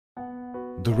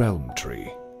The Realm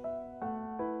Tree.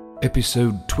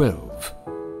 Episode 12.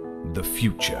 The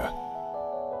Future.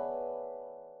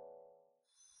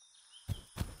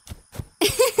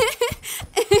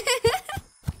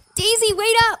 Daisy,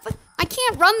 wait up! I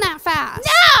can't run that fast.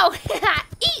 No!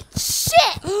 Eat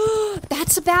shit!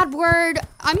 That's a bad word.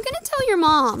 I'm gonna tell your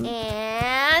mom.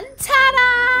 And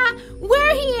ta-da!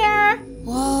 We're here!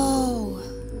 Whoa.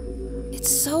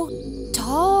 It's so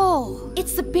tall.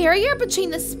 It's the barrier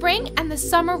between the spring and the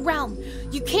summer realm.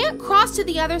 You can't cross to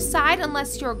the other side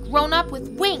unless you're a grown-up with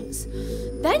wings.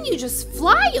 Then you just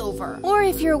fly over. Or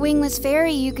if you're a wingless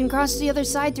fairy, you can cross to the other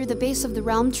side through the base of the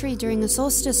realm tree during a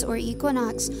solstice or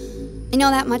equinox. I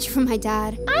know that much from my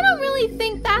dad. I don't really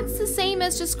think that's the same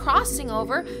as just crossing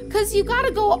over, because you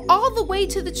gotta go all the way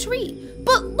to the tree.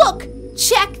 But look,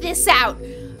 check this out.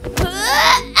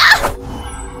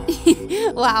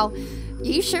 Wow,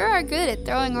 you sure are good at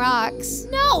throwing rocks.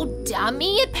 No,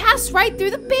 dummy, it passed right through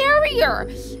the barrier.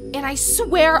 And I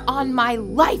swear on my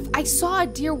life, I saw a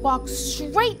deer walk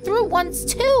straight through once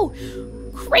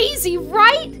too. Crazy,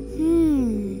 right?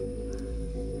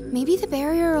 Maybe the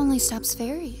barrier only stops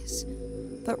fairies.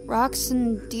 But rocks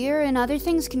and deer and other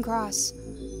things can cross.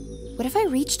 What if I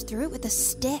reached through it with a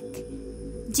stick?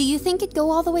 Do you think it'd go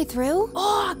all the way through?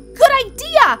 Oh, good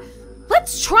idea!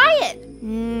 Let's try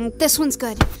it! This one's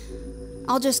good.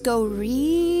 I'll just go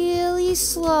really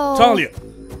slow.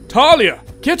 Talia!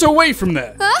 Get away from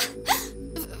there!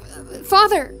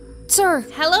 Father! Sir!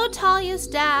 Hello, Talia's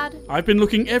dad. I've been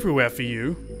looking everywhere for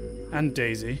you. And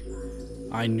Daisy.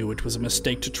 I knew it was a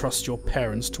mistake to trust your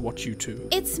parents to watch you two.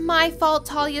 It's my fault,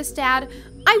 Talia's dad.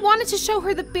 I wanted to show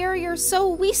her the barrier, so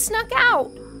we snuck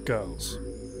out. Girls,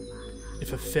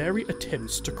 if a fairy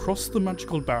attempts to cross the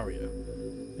magical barrier,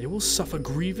 they will suffer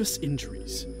grievous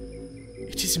injuries.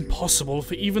 It is impossible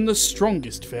for even the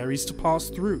strongest fairies to pass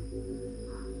through.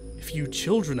 If you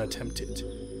children attempt it,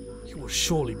 you will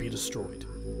surely be destroyed.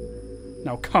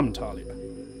 Now come, Talia.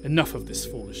 Enough of this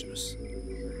foolishness.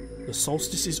 The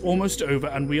solstice is almost over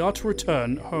and we are to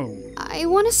return home. I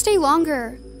want to stay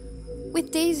longer.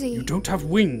 With Daisy. You don't have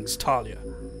wings, Talia.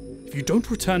 If you don't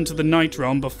return to the Night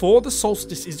Realm before the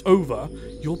solstice is over,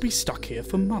 you'll be stuck here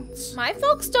for months. My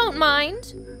folks don't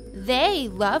mind. They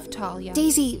love Talia.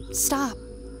 Daisy, stop.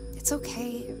 It's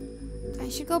okay. I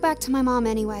should go back to my mom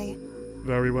anyway.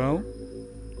 Very well.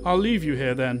 I'll leave you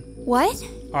here then. What?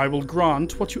 I will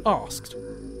grant what you asked.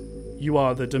 You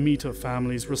are the Demeter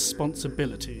family's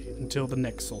responsibility until the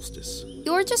next solstice.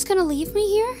 You're just gonna leave me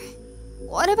here?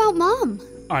 What about Mom?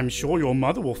 I'm sure your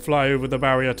mother will fly over the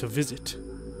barrier to visit.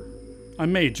 I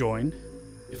may join,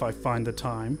 if I find the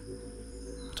time,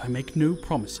 but I make no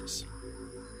promises.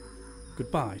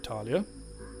 Goodbye, Talia.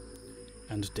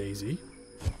 And Daisy.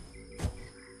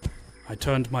 I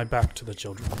turned my back to the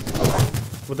children.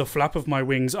 With a flap of my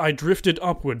wings, I drifted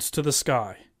upwards to the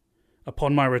sky.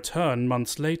 Upon my return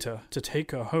months later to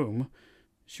take her home,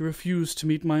 she refused to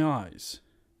meet my eyes.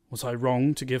 Was I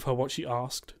wrong to give her what she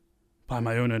asked? By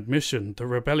my own admission, the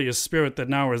rebellious spirit that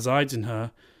now resides in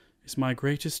her is my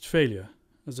greatest failure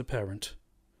as a parent.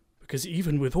 Because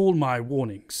even with all my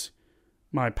warnings,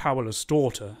 my powerless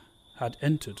daughter had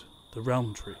entered the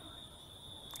Realm Tree.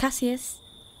 Cassius,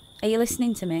 are you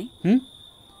listening to me?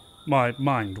 My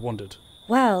mind wandered.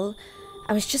 Well,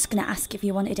 I was just going to ask if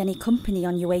you wanted any company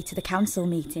on your way to the council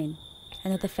meeting.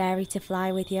 Another fairy to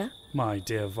fly with you? My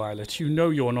dear Violet, you know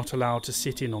you're not allowed to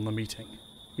sit in on the meeting.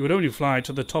 You would only fly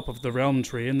to the top of the Realm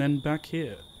Tree and then back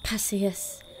here.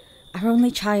 Cassius, our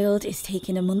only child is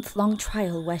taking a month-long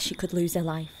trial where she could lose her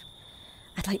life.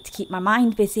 I'd like to keep my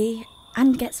mind busy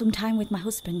and get some time with my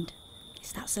husband.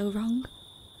 Is that so wrong?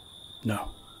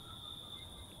 No,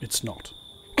 it's not.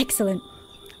 Excellent.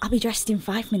 I'll be dressed in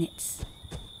 5 minutes.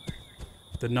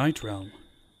 The Night Realm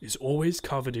is always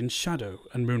covered in shadow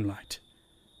and moonlight.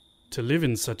 To live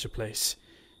in such a place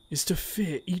is to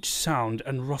fear each sound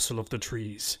and rustle of the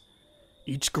trees,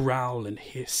 each growl and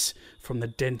hiss from the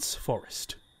dense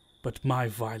forest. But my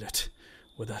Violet,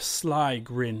 with a sly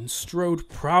grin, strode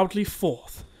proudly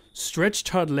forth, stretched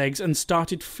her legs and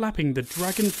started flapping the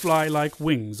dragonfly-like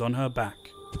wings on her back.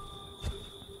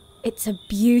 It's a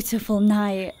beautiful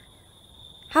night.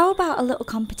 How about a little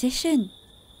competition?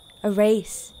 A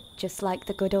race, just like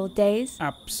the good old days?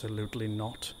 Absolutely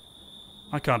not.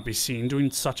 I can't be seen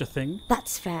doing such a thing.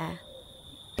 That's fair.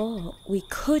 But we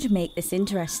could make this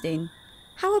interesting.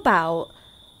 How about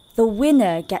the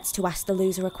winner gets to ask the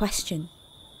loser a question?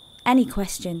 Any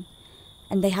question.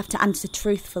 And they have to answer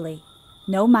truthfully.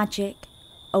 No magic,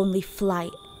 only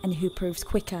flight and who proves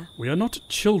quicker. We are not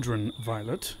children,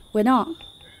 Violet. We're not.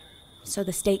 So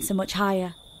the stakes are much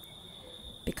higher.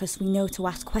 Because we know to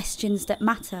ask questions that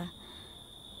matter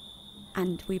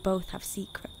And we both have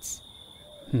secrets.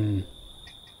 Hmm.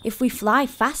 If we fly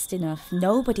fast enough,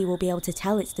 nobody will be able to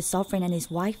tell it's the Sovereign and his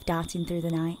wife darting through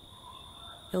the night.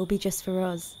 It'll be just for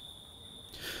us.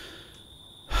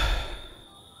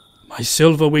 My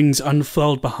silver wings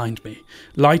unfurled behind me,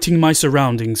 lighting my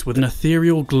surroundings with an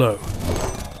ethereal glow.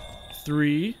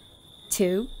 3,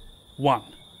 2, 1.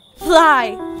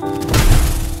 fly!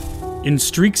 In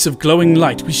streaks of glowing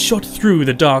light, we shot through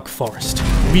the dark forest,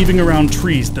 weaving around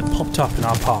trees that popped up in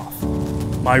our path.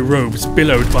 My robes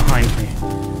billowed behind me,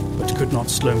 but could not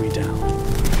slow me down.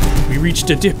 We reached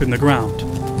a dip in the ground.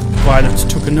 Violet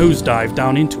took a nosedive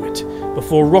down into it,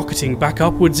 before rocketing back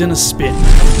upwards in a spin.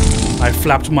 I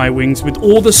flapped my wings with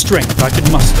all the strength I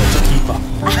could muster to keep up.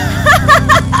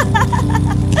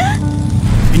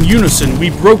 In unison, we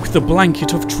broke the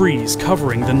blanket of trees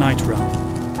covering the night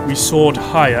realm. We soared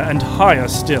higher and higher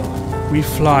still. We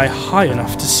fly high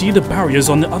enough to see the barriers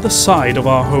on the other side of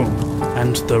our home,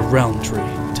 and the realm tree,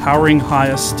 towering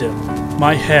higher still.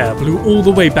 My hair blew all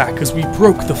the way back as we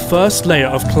broke the first layer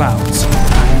of clouds,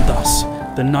 and thus,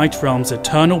 the night realm's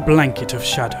eternal blanket of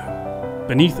shadow.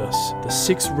 Beneath us, the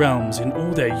 6 realms in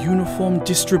all their uniform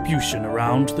distribution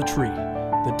around the tree.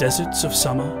 The deserts of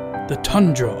summer, the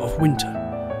tundra of winter,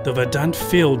 the verdant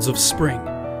fields of spring,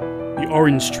 the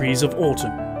orange trees of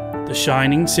autumn, the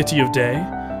shining city of day,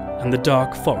 and the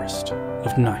dark forest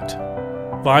of night.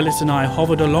 Violet and I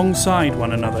hovered alongside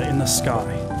one another in the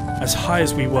sky. As high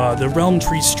as we were, the realm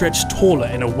tree stretched taller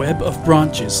in a web of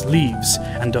branches, leaves,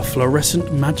 and a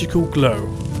fluorescent magical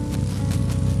glow.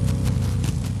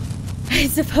 I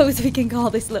suppose we can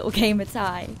call this little game a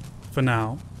tie. For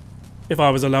now. If I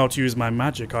was allowed to use my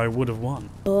magic, I would have won.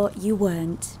 But you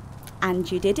weren't.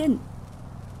 And you didn't.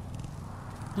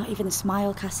 Not even a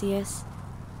smile, Cassius.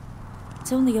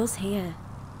 It's only us here.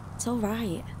 It's all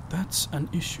right. That's an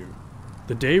issue.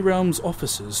 The Day Realm's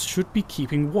officers should be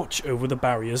keeping watch over the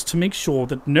barriers to make sure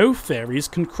that no fairies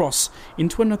can cross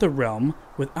into another realm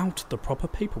without the proper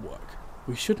paperwork.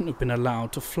 We shouldn't have been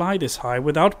allowed to fly this high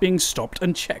without being stopped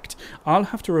and checked. I'll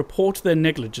have to report their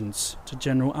negligence to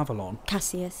General Avalon.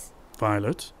 Cassius.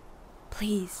 Violet?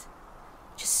 Please.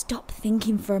 Just stop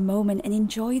thinking for a moment and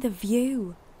enjoy the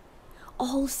view.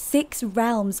 All 6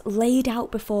 realms laid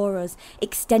out before us,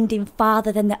 extending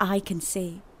farther than the eye can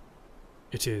see.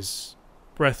 It is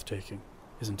breathtaking,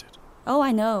 isn't it? Oh,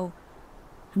 I know.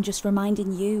 I'm just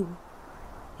reminding you.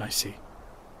 I see.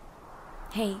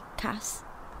 Hey, Cass.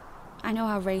 I know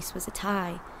our race was a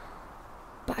tie,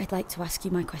 but I'd like to ask you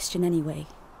my question anyway.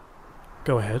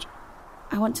 Go ahead.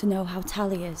 I want to know how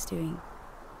Talia's doing.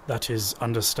 That is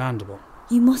understandable.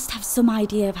 You must have some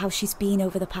idea of how she's been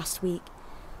over the past week.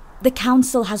 The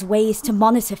council has ways to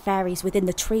monitor fairies within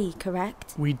the tree,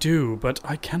 correct? We do, but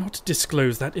I cannot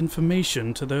disclose that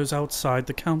information to those outside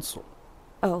the council.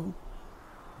 Oh.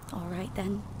 All right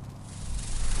then.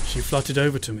 She fluttered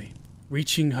over to me,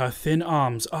 reaching her thin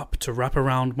arms up to wrap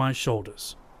around my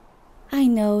shoulders. I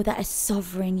know that as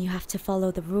sovereign you have to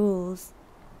follow the rules.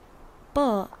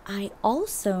 But I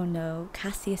also know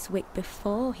Cassius Wick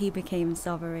before he became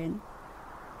sovereign.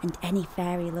 And any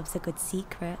fairy loves a good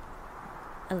secret.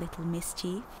 A little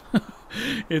mischief.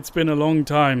 It's been a long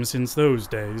time since those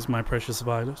days, my precious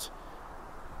Violet.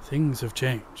 Things have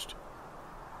changed.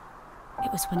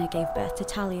 It was when I gave birth to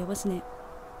Talia, wasn't it?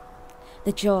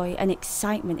 The joy and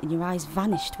excitement in your eyes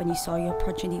vanished when you saw your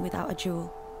progeny without a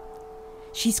jewel.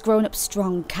 She's grown up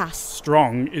strong, Cass.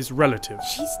 Strong is relative.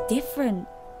 She's different.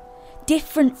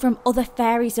 Different from other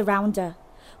fairies around her,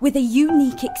 with a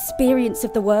unique experience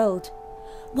of the world.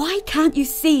 Why can't you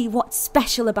see what's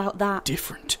special about that?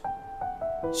 Different?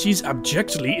 She's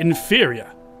abjectly inferior.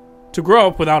 To grow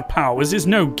up without powers is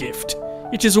no gift.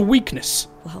 It is a weakness.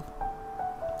 Well,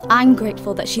 I'm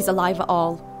grateful that she's alive at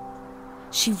all.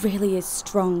 She really is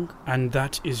strong. And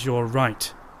that is your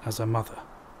right as a mother.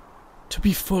 To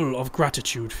be full of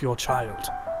gratitude for your child.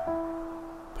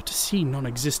 But to see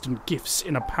non-existent gifts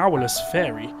in a powerless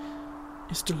fairy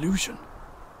is delusion.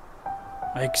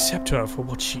 I accept her for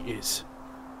what she is,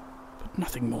 but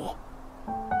nothing more.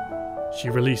 She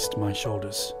released my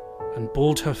shoulders and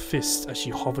balled her fists as she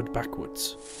hovered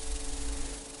backwards.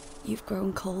 You've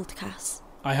grown cold, Cass.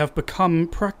 I have become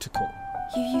practical.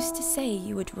 You used to say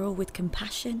you would rule with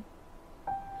compassion.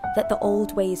 That the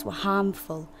old ways were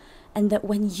harmful, and that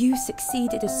when you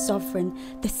succeeded as sovereign,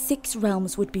 the 6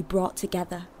 realms would be brought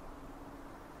together.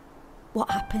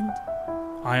 What happened?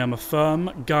 I am a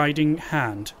firm, guiding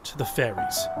hand to the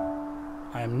fairies.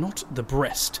 I am not the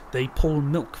breast they pull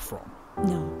milk from.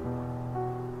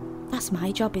 No. That's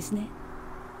my job, isn't it?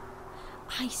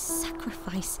 I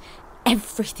sacrifice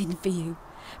everything for you.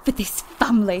 for this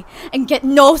family and get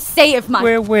no say of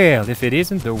my... Well, if it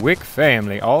isn't the Wick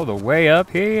family all the way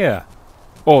up here.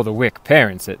 Or the Wick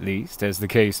parents, at least, as the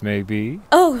case may be.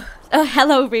 Oh,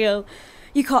 hello, Real.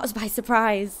 You caught us by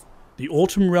surprise. The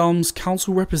Autumn Realms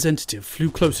council representative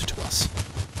flew closer to us,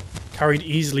 carried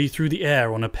easily through the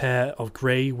air on a pair of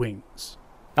grey wings.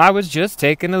 I was just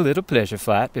taking a little pleasure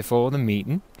flight before the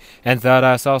meeting, and thought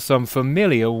I saw some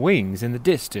familiar wings in the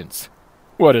distance.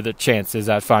 What are the chances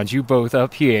I'd find you both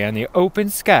up here in the open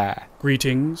sky?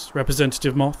 Greetings,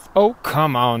 Representative Moth. Oh,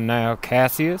 come on now,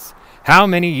 Cassius. How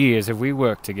many years have we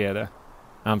worked together?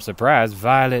 I'm surprised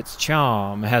Violet's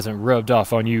charm hasn't rubbed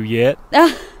off on you yet.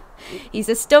 He's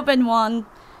a stubborn one,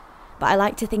 but I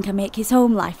like to think I make his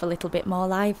home life a little bit more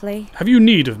lively. Have you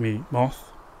need of me,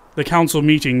 Moth? The council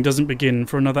meeting doesn't begin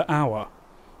for another hour.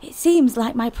 It seems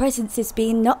like my presence is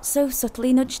being not so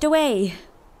subtly nudged away.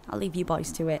 I'll leave you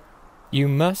boys to it. You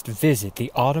must visit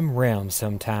the Autumn Realms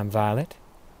sometime, Violet.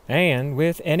 And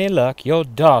with any luck, your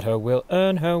daughter will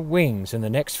earn her wings in the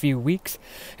next few weeks,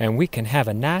 and we can have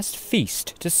a nice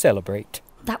feast to celebrate.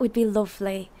 That would be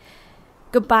lovely.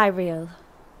 Goodbye, Real.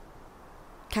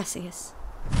 Cassius.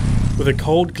 With a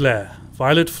cold glare,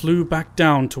 Violet flew back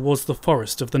down towards the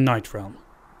forest of the Night Realm,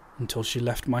 until she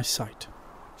left my sight.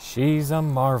 She's a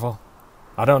marvel.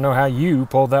 I don't know how you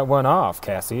pulled that one off,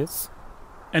 Cassius.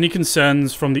 Any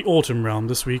concerns from the Autumn Realm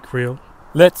this week, Real?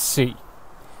 Let's see.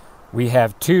 We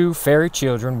have 2 fairy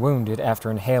children wounded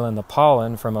after inhaling the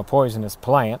pollen from a poisonous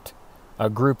plant, a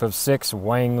group of 6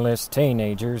 wingless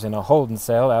teenagers in a holding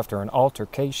cell after an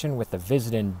altercation with the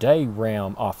visiting Day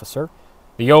Realm officer.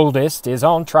 The oldest is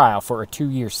on trial for a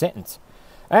 2-year sentence.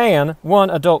 And 1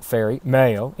 adult fairy,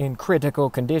 male, in critical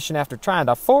condition after trying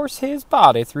to force his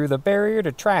body through the barrier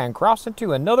to try and cross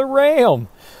into another realm.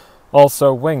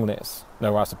 Also wingless,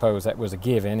 though I suppose that was a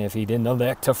given if he didn't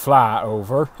elect to fly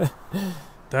over.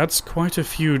 That's quite a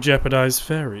few jeopardized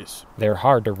fairies. They're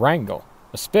hard to wrangle,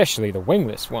 especially the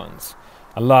wingless ones.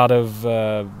 A lot of,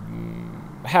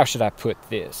 how should I put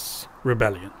this?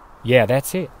 Rebellion. Yeah,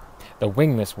 that's it. The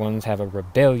wingless ones have a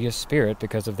rebellious spirit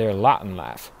because of their lot in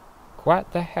life.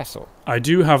 Quite the hassle. I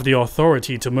do have the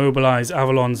authority to mobilize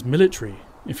Avalon's military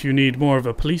if you need more of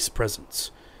a police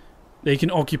presence. They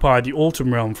can occupy the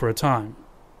Autumn Realm for a time,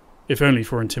 if only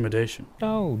for intimidation.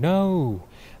 No.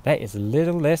 That is a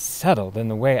little less subtle than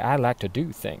the way I like to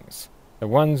do things. The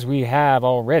ones we have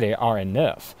already are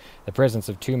enough. The presence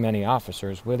of too many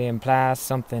officers will imply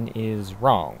something is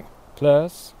wrong.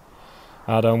 Plus,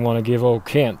 I don't want to give old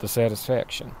Kent the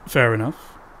satisfaction. Fair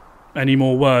enough. Any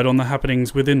more word on the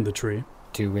happenings within the tree?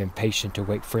 Too impatient to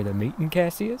wait for the meeting,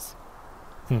 Cassius?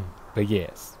 But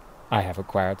yes, I have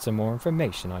acquired some more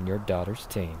information on your daughter's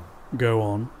team. Go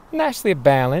on. Nicely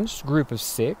balanced group of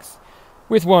 6,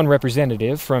 with 1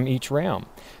 representative from each realm.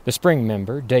 The spring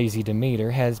member, Daisy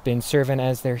Demeter, has been serving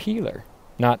as their healer.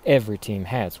 Not every team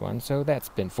has one, so that's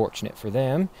been fortunate for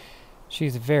them.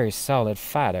 She's a very solid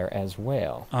fighter as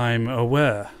well. I'm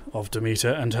aware of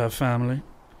Demeter and her family.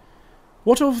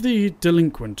 What of the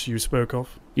delinquent you spoke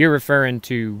of? You're referring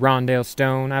to Rondell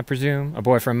Stone, I presume? A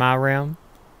boy from my realm?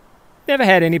 Never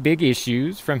had any big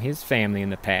issues from his family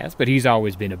in the past, but he's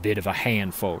always been a bit of a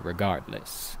handful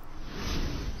regardless.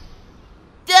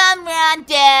 Dumb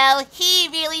Rondell, he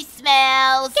really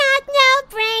smells. Got no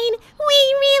brain,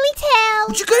 we really tell.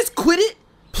 Would you guys quit it?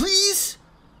 Please?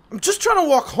 I'm just trying to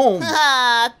walk home.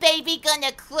 Baby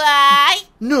gonna cry?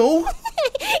 No.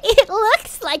 It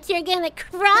looks like you're gonna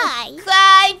cry.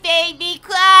 Cry, baby,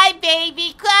 cry,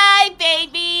 baby, cry,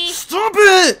 baby. Stop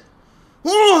it!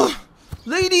 Ugh.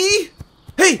 Lady!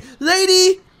 Hey,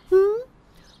 lady!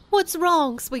 What's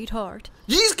wrong, sweetheart?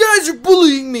 These guys are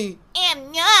bullying me.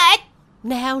 Am not.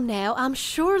 Now, I'm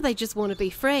sure they just want to be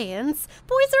friends.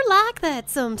 Boys are like that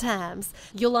sometimes.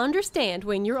 You'll understand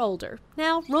when you're older.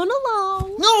 Now, run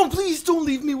along. No, please don't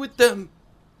leave me with them.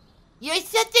 You're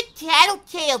such a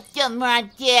tattletale, Dumb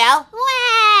Rondell.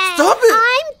 Wow! Stop it!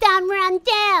 I'm Dumb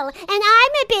Rondell, and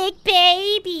I'm a big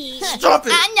baby. Stop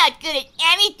it! I'm not good at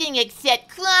anything except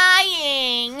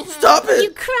crying. Stop it!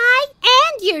 You cry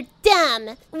and you're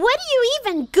dumb. What are you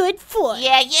even good for?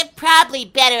 Yeah, you're probably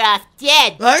better off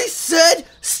dead. I said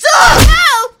stop!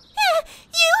 Oh!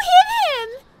 You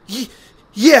hit him.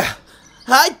 Yeah,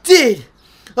 I did.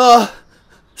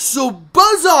 So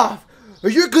buzz off,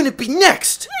 or you're gonna be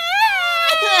next.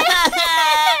 Dumb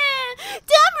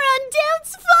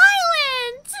Rondell's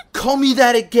violent. Call me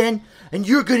that again, and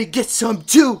you're gonna get some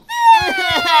too.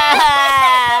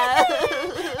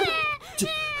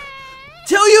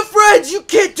 Tell your friends you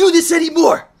can't do this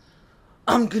anymore.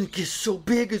 I'm gonna get so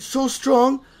big and so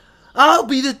strong, I'll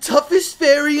be the toughest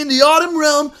fairy in the Autumn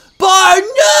Realm, bar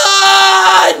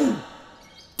none!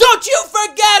 Don't you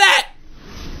forget it!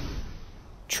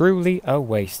 Truly a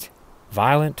waste.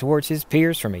 Violent towards his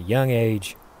peers from a young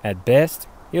age. At best,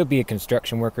 he'll be a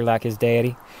construction worker like his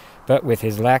daddy, but with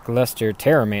his lackluster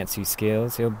terramancy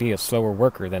skills, he'll be a slower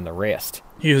worker than the rest.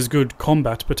 He has good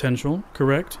combat potential,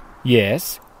 correct?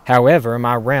 Yes. However,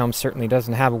 my realm certainly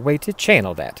doesn't have a way to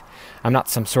channel that. I'm not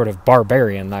some sort of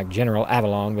barbarian like General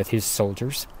Avalon with his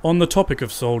soldiers. On the topic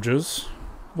of soldiers,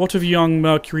 what of young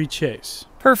Mercury Chase?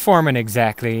 Performing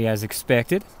exactly as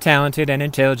expected. Talented and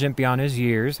intelligent beyond his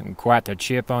years, and quite the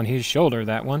chip on his shoulder,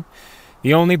 that one.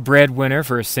 The only breadwinner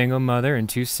for a single mother and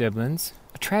 2 siblings.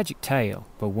 A tragic tale,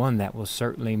 but one that will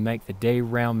certainly make the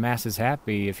day-round masses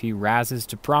happy if he rises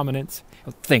to prominence.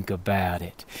 Think about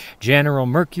it. General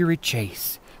Mercury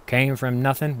Chase came from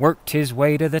nothing, worked his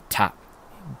way to the top.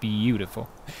 Beautiful.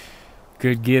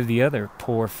 Could give the other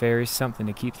poor fairies something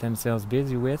to keep themselves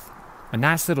busy with. A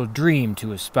nice little dream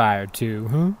to aspire to,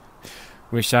 huh?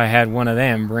 Wish I had one of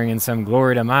them bringing some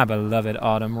glory to my beloved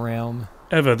Autumn Realm.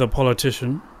 Ever the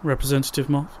politician, Representative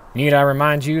Moth? Need I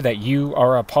remind you that you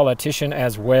are a politician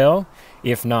as well,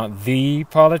 if not the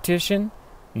politician?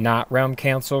 Not Realm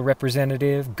Council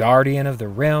representative, guardian of the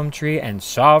Realm Tree, and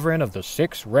sovereign of the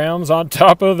 6 realms on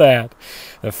top of that.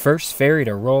 The first fairy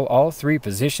to roll all 3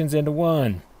 positions into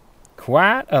one.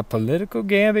 Quite a political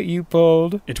gambit you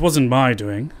pulled. It wasn't my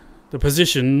doing. The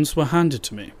positions were handed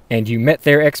to me. And you met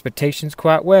their expectations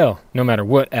quite well, no matter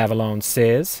what Avalon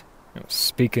says.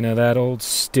 Speaking of that old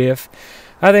stiff,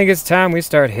 I think it's time we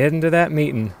start heading to that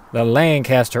meeting. The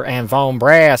Lancaster and Von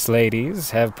Brass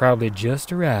ladies have probably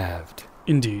just arrived.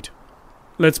 Indeed.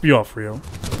 Let's be off, Rio.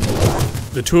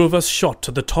 The 2 of us shot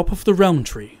to the top of the Realm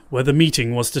Tree, where the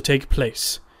meeting was to take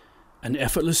place. An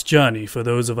effortless journey for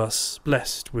those of us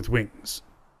blessed with wings.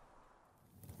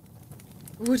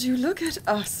 Would you look at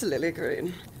us, Lily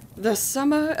Green? The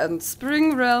summer and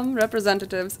spring realm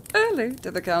representatives early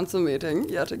to the council meeting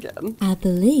yet again. I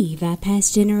believe I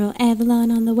passed General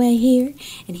Avalon on the way here,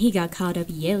 and he got caught up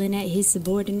yelling at his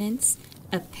subordinates.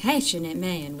 A passionate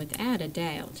man, without a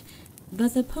doubt.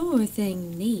 But the poor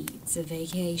thing needs a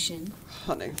vacation.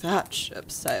 Honey, that ship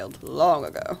sailed long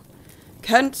ago.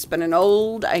 Kent's been an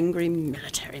old, angry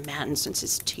military man since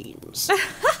his teens.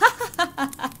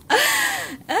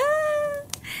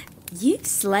 You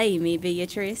slay me,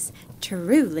 Beatrice.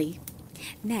 Truly.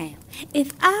 Now,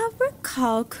 if I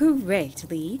recall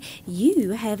correctly,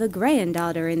 you have a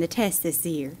granddaughter in the test this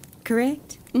year,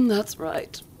 correct? That's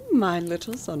right. My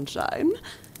little sunshine.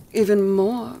 Even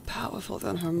more powerful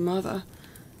than her mother.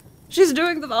 She's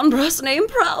doing the Von Brass name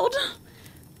proud.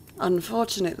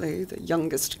 Unfortunately, the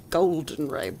youngest Golden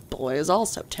Ray boy is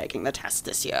also taking the test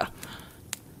this year.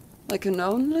 I can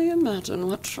only imagine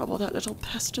what trouble that little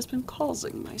pest has been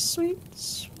causing my sweet,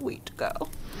 sweet girl.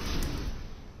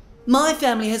 My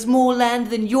family has more land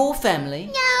than your family.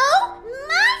 No,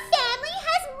 my family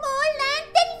has more land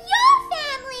than your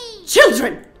family.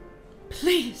 Children!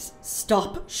 Please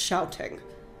stop shouting.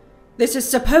 This is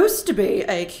supposed to be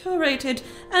a curated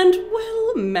and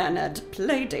well-mannered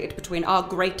playdate between our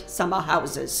great summer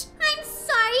houses. I'm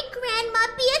sorry, Grandma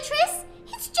Beatrice.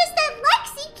 It's just that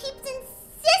Lexi keeps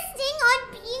insisting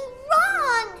on being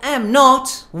wrong. Am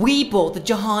not. We bought the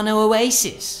Johanna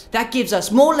Oasis. That gives us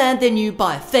more land than you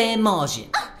by a fair margin.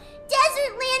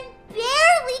 Desert land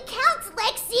barely counts,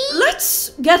 Lexi.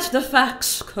 Let's get the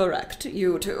facts correct,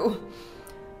 you two.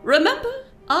 Remember,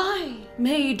 I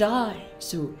may die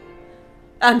soon.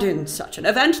 And in such an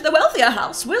event, the wealthier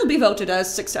house will be voted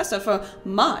as successor for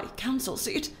my council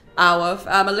seat. Our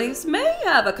families may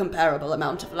have a comparable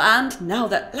amount of land now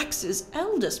that Lex's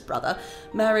eldest brother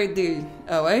married the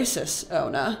Oasis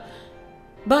owner.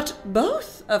 But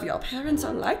both of your parents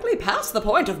are likely past the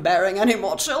point of bearing any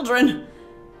more children.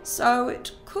 So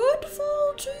it could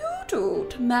fall to you two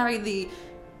to marry the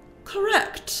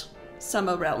correct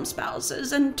Summer Realm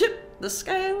spouses and tip the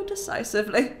scale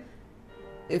decisively.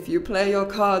 If you play your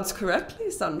cards correctly,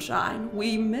 Sunshine,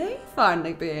 we may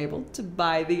finally be able to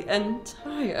buy the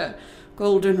entire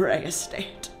Golden Ray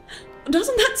estate.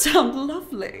 Doesn't that sound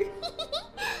lovely?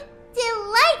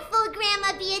 Delightful,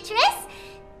 Grandma Beatrice.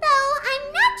 Though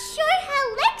I'm not sure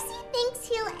how Lexi thinks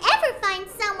he'll ever find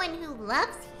someone who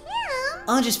loves him.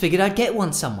 I just figured I'd get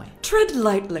one somewhere. Tread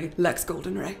lightly, Lex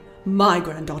Golden Ray. My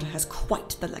granddaughter has quite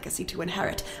the legacy to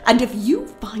inherit, and if you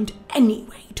find any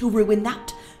way to ruin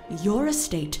that, your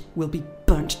estate will be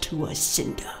burnt to a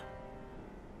cinder.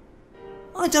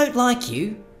 I don't like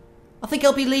you. I think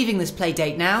I'll be leaving this play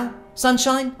date now.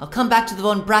 Sunshine, I'll come back to the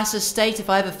Von Brass estate if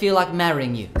I ever feel like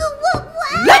marrying you. What?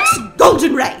 Let's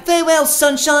golden ray! Farewell,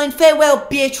 sunshine. Farewell,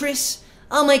 Beatrice.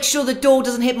 I'll make sure the door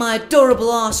doesn't hit my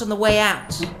adorable ass on the way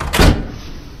out.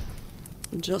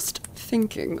 Just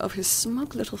thinking of his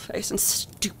smug little face and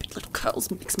stupid little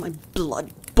curls makes my blood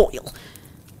boil.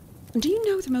 Do you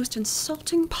know the most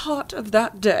insulting part of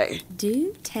that day?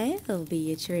 Do tell,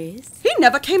 Beatrice. He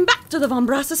never came back to the Von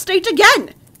Brass estate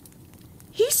again!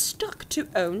 He stuck to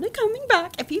only coming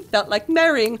back if he felt like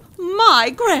marrying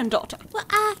my granddaughter. Well,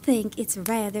 I think it's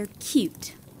rather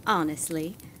cute,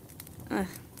 honestly.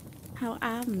 How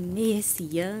I miss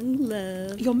young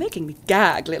love. You're making me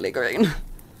gag, Lily Green.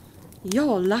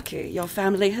 You're lucky your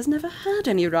family has never had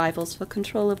any rivals for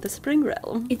control of the Spring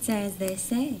Realm. It's as they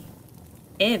say.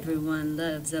 Everyone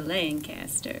loves a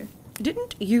Lancaster.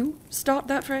 Didn't you start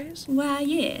that phrase? Why,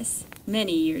 yes,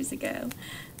 many years ago.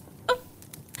 Oh,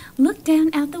 look down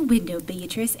out the window,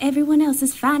 Beatrice. Everyone else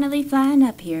is finally flying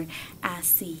up here. I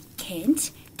see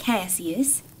Kent,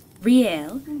 Cassius,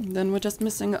 Riel. Then we're just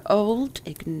missing old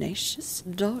Ignatius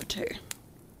Doughty.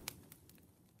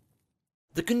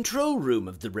 The control room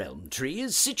of the Realm Tree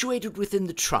is situated within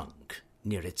the trunk,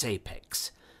 near its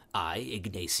apex. I,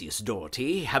 Ignatius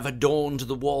Doughty, have adorned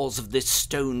the walls of this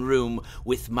stone room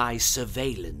with my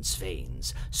surveillance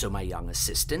vanes, so my young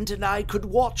assistant and I could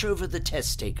watch over the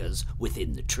test takers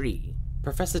within the tree.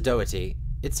 Professor Doherty,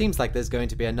 it seems like there's going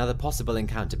to be another possible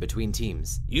encounter between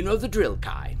teams. You know the drill,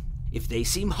 Kai. If they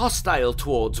seem hostile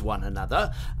towards one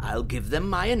another, I'll give them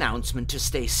my announcement to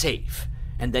stay safe.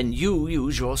 And then you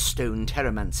use your stone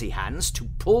terramancy hands to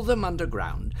pull them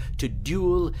underground to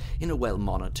duel in a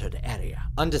well-monitored area.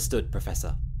 Understood,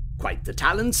 Professor. Quite the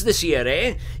talents this year,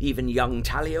 eh? Even young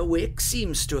Talia Wick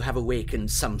seems to have awakened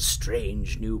some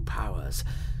strange new powers.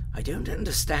 I don't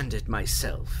understand it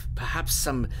myself. Perhaps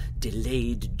some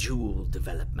delayed jewel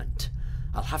development.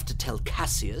 I'll have to tell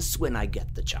Cassius when I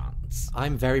get the chance.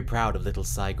 I'm very proud of little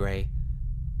Cy Grey.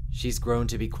 She's grown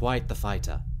to be quite the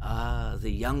fighter. Ah, the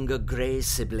younger Grey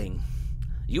sibling.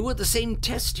 You were the same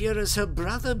test year as her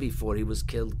brother before he was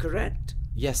killed, correct?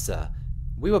 Yes, sir.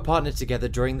 We were partnered together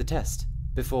during the test.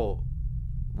 Before...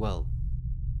 well...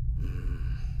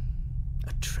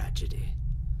 A tragedy.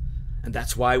 And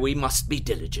that's why we must be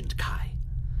diligent, Kai.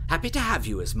 Happy to have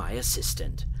you as my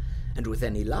assistant. And with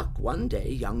any luck, one day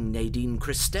young Nadine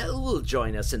Christelle will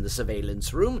join us in the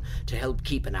surveillance room to help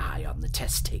keep an eye on the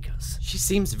test takers. She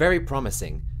seems very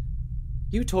promising.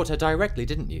 You taught her directly,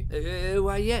 didn't you?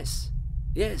 Why, yes.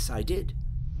 Yes, I did.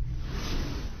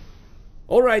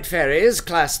 All right, fairies,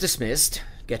 class dismissed.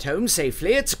 Get home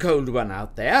safely, it's a cold one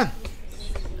out there.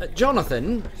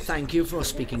 Jonathan, thank you for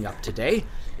speaking up today.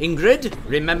 Ingrid,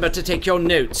 remember to take your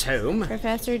notes home.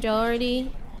 Professor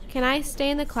Doherty, can I stay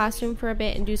in the classroom for a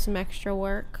bit and do some extra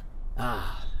work?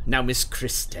 Ah, now Miss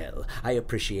Christelle, I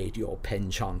appreciate your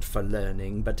penchant for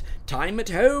learning, but time at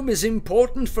home is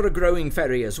important for a growing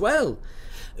fairy as well.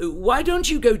 Why don't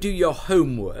you go do your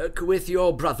homework with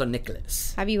your brother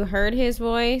Nicholas? Have you heard his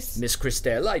voice? Miss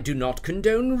Christelle, I do not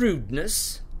condone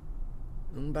rudeness,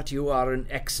 but you are an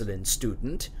excellent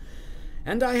student,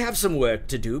 and I have some work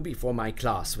to do before my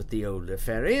class with the older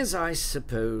fairies. I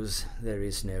suppose there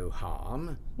is no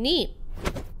harm. Neat.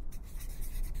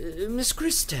 Miss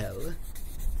Christelle,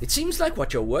 it seems like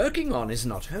what you're working on is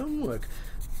not homework.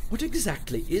 What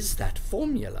exactly is that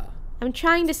formula? I'm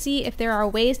trying to see if there are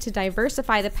ways to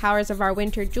diversify the powers of our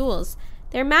winter jewels.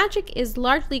 Their magic is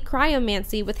largely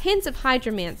cryomancy with hints of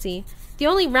hydromancy. The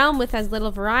only realm with as little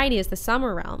variety is the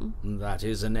summer realm. That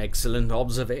is an excellent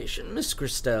observation, Miss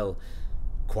Christelle.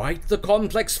 Quite the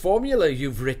complex formula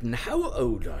you've written. How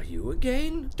old are you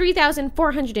again?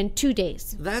 3,402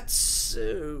 days. That's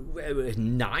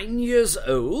 9 years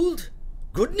old?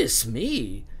 Goodness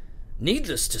me.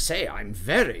 Needless to say, I'm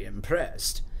very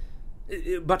impressed.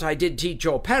 But I did teach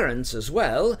your parents as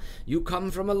well. You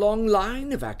come from a long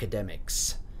line of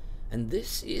academics. And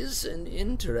this is an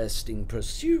interesting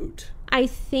pursuit. I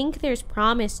think there's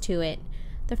promise to it.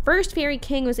 The first Fairy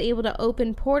King was able to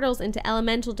open portals into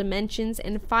elemental dimensions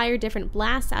and fire different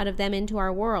blasts out of them into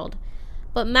our world.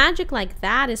 But magic like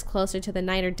that is closer to the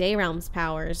night or day realm's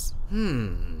powers.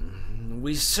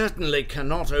 We certainly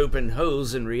cannot open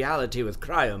holes in reality with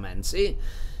cryomancy.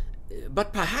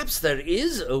 But perhaps there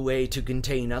is a way to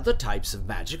contain other types of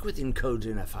magic within cold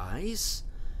enough ice.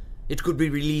 It could be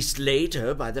released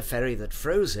later by the fairy that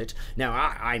froze it. Now,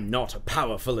 I'm not a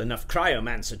powerful enough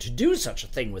cryomancer to do such a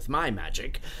thing with my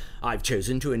magic. I've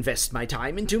chosen to invest my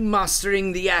time into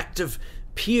mastering the act of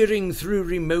peering through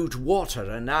remote water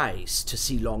and ice to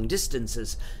see long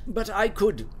distances. But I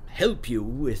could help you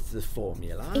with the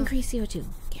formula. Increase CO2.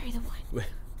 Carry the one. Well,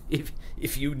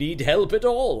 if you need help at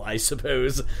all, I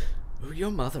suppose.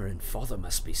 Your mother and father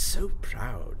must be so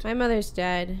proud. My mother's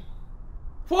dead.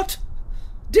 What?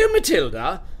 Dear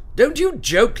Matilda, don't you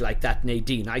joke like that,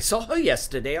 Nadine. I saw her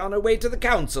yesterday on her way to the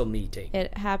council meeting.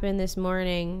 It happened this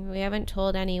morning. We haven't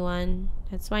told anyone.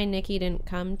 That's why Nikki didn't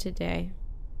come today.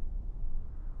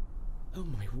 Oh,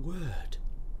 my word.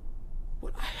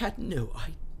 Well, I had no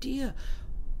idea.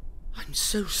 I'm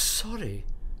so sorry.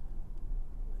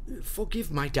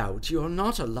 Forgive my doubt. You're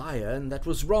not a liar, and that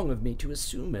was wrong of me to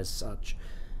assume as such.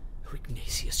 Oh,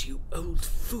 Ignatius, you old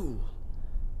fool.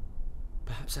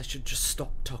 Perhaps I should just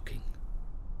stop talking.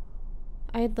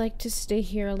 I'd like to stay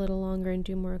here a little longer and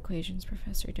do more equations,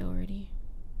 Professor Doherty.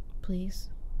 Please?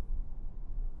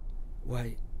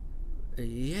 Why,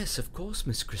 yes, of course,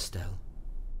 Miss Christelle.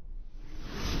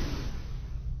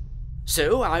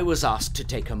 So I was asked to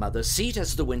take her mother's seat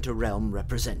as the Winter Realm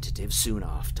representative soon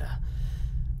after.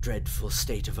 Dreadful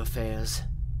state of affairs.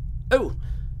 Oh,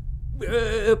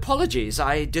 apologies,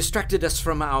 I distracted us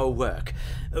from our work.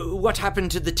 What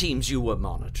happened to the teams you were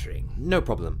monitoring? No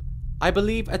problem. I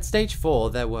believe at stage 4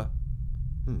 there were...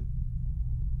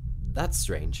 That's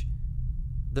strange.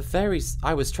 The fairies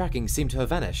I was tracking seem to have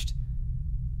vanished.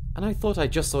 And I thought I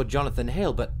just saw Jonathan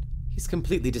Hale, but he's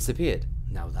completely disappeared.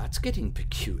 Now that's getting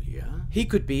peculiar. He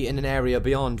could be in an area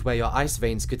beyond where your ice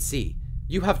veins could see.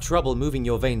 You have trouble moving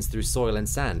your veins through soil and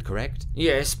sand, correct?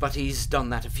 Yes, but he's done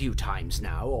that a few times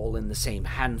now, all in the same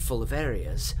handful of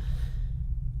areas.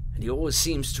 And he always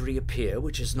seems to reappear,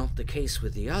 which is not the case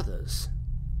with the others.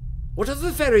 What of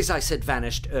the fairies I said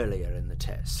vanished earlier in the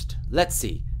test? Let's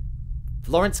see.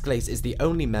 Florence Glace is the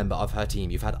only member of her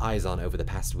team you've had eyes on over the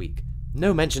past week.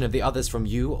 No mention of the others from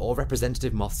you or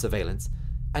Representative Moth's surveillance.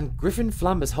 And Griffin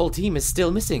Flamber's whole team is still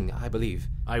missing, I believe.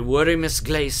 I worry Miss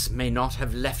Glace may not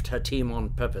have left her team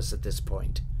on purpose at this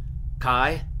point.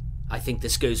 Kai, I think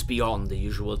this goes beyond the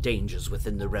usual dangers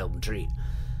within the Realm Tree.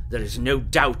 There is no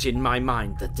doubt in my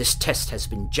mind that this test has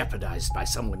been jeopardized by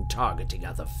someone targeting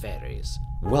other fairies.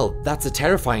 Well, that's a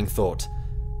terrifying thought.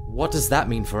 What does that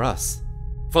mean for us?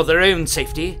 For their own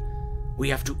safety, we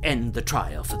have to end the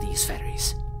trial for these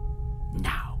fairies.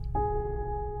 Now.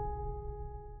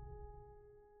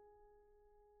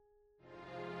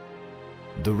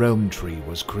 The Realm Tree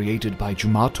was created by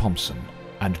Jumar Thompson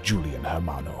and Julian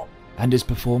Hermano, and is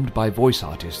performed by voice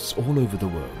artists all over the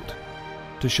world.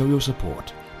 To show your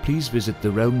support, please visit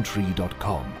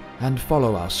therealmtree.com and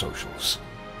follow our socials.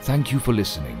 Thank you for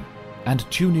listening, and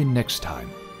tune in next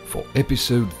time for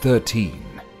episode 13,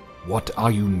 What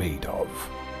Are You Made Of?